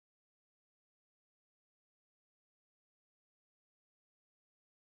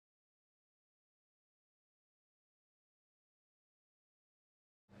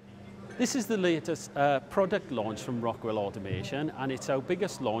This is the latest product launch from Rockwell Automation, and it's our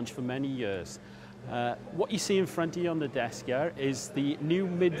biggest launch for many years. What you see in front of you on the desk here is the new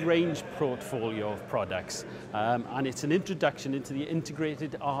mid-range portfolio of products, and it's an introduction into the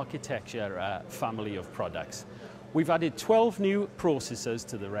integrated architecture family of products. We've added 12 new processors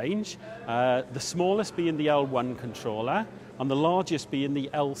to the range, the smallest being the L1 controller and the largest being the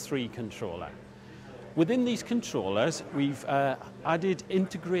L3 controller. Within these controllers, we've added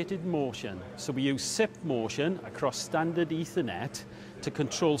integrated motion. So we use SIP motion across standard Ethernet to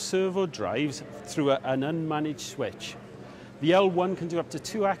control servo drives through an unmanaged switch. The L1 can do up to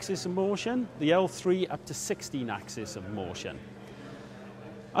 2 axes of motion, the L3 up to 16 axes of motion.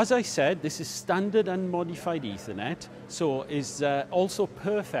 As I said, this is standard unmodified Ethernet, so is also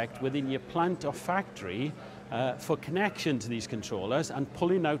perfect within your plant or factory for connection to these controllers and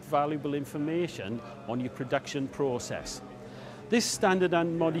pulling out valuable information on your production process. This standard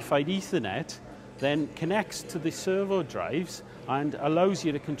unmodified Ethernet then connects to the servo drives and allows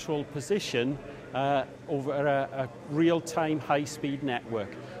you to control position over a real-time high-speed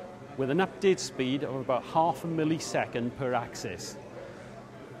network with an update speed of about 0.5 millisecond per axis.